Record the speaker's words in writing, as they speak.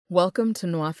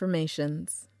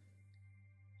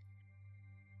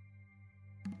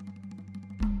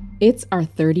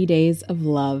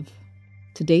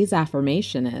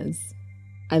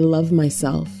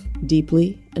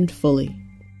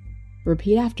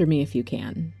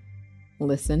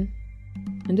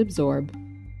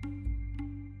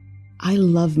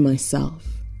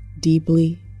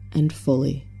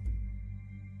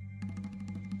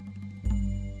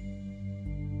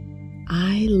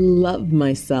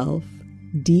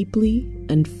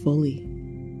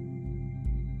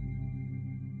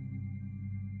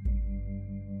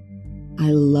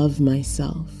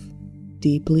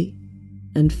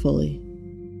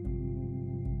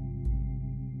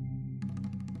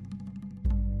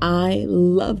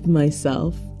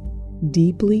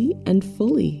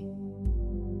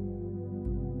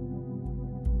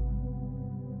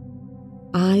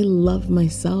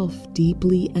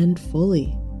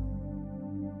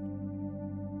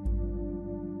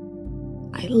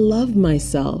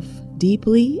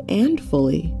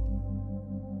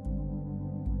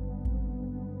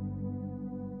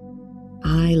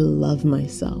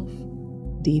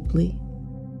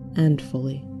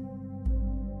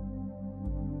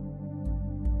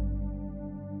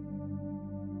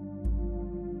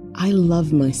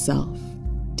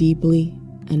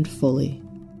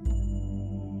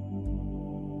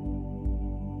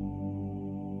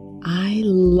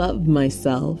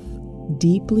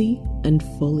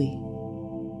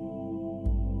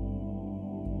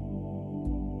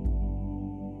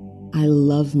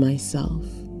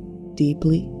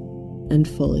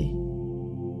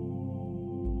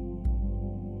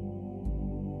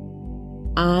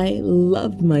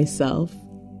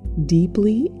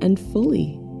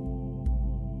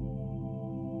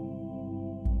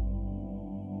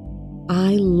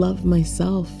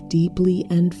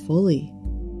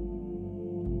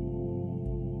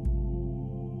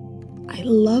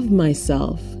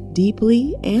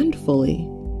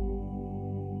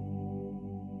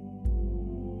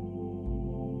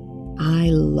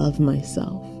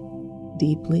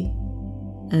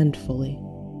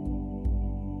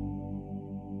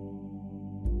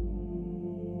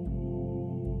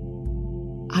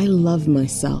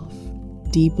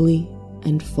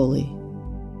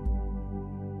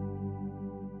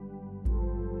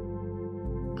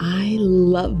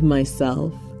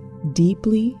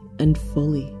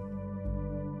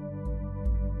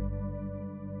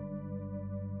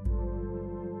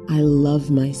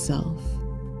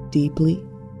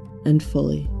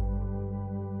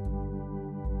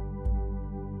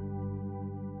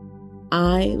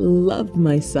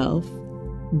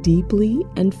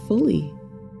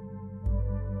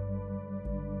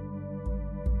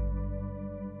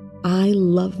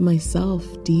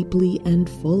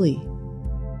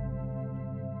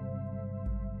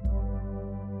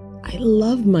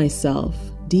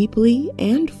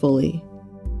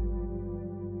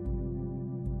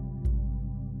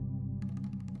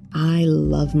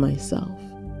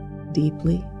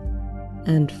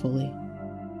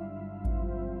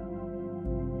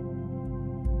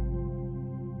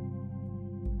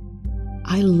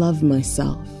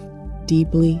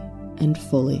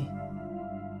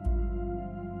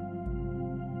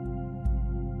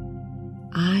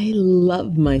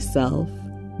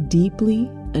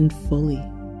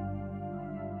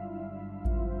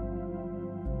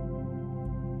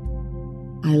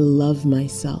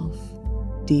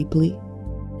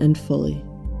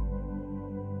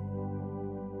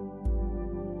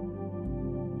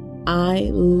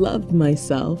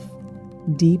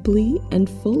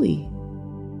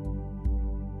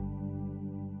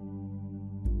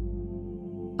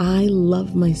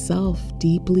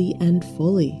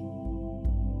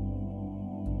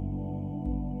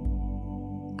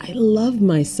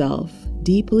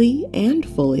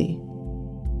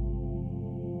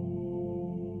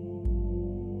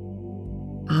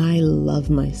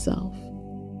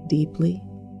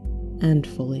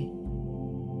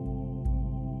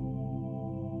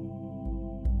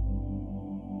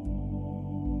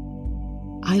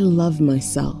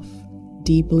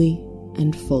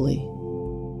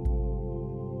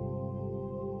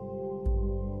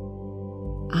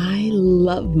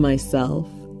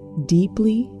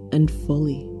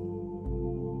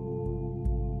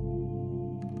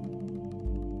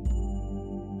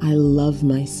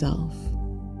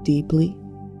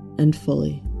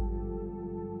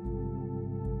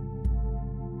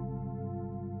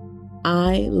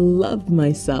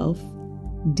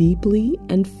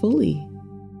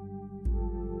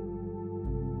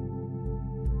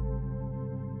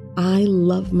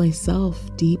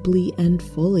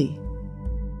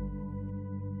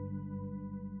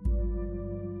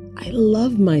I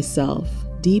love myself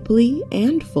deeply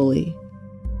and fully.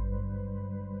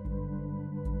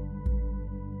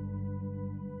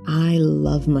 I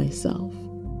love myself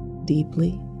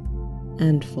deeply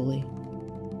and fully.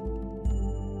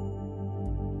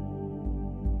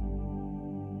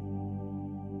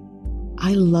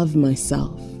 I love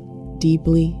myself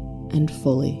deeply and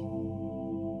fully.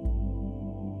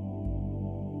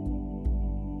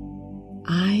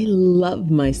 I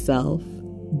love myself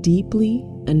deeply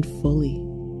and fully.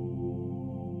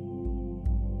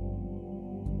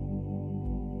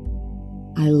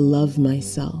 I love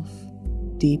myself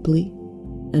deeply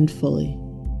and fully.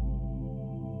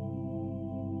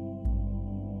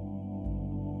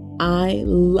 I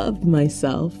love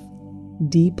myself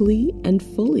deeply and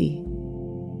fully.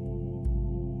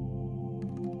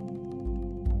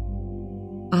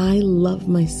 I love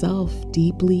myself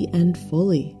deeply and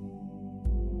fully.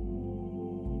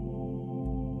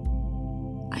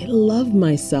 I love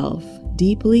myself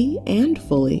deeply and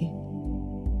fully.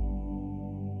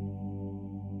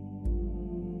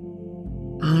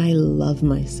 I love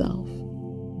myself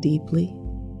deeply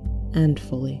and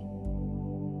fully.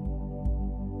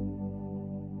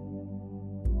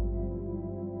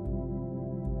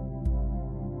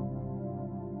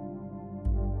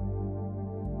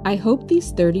 I hope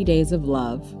these 30 days of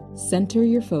love center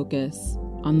your focus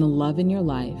on the love in your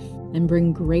life and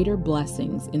bring greater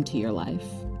blessings into your life.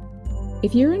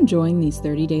 If you're enjoying these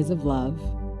 30 days of love,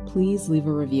 please leave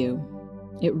a review.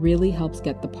 It really helps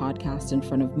get the podcast in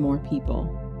front of more people.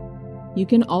 You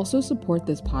can also support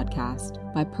this podcast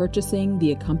by purchasing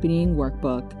the accompanying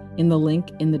workbook in the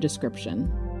link in the description.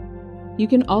 You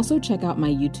can also check out my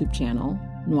YouTube channel,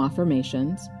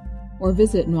 Noirformations, or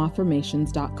visit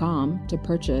noirformations.com to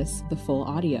purchase the full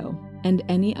audio and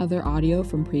any other audio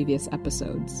from previous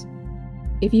episodes.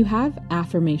 If you have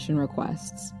affirmation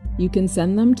requests, you can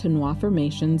send them to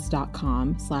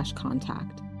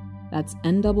noirformations.com/contact. That's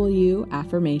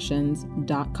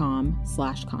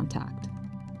nwaffirmations.com/contact.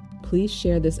 Please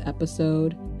share this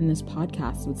episode and this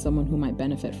podcast with someone who might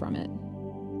benefit from it.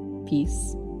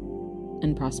 Peace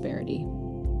and prosperity.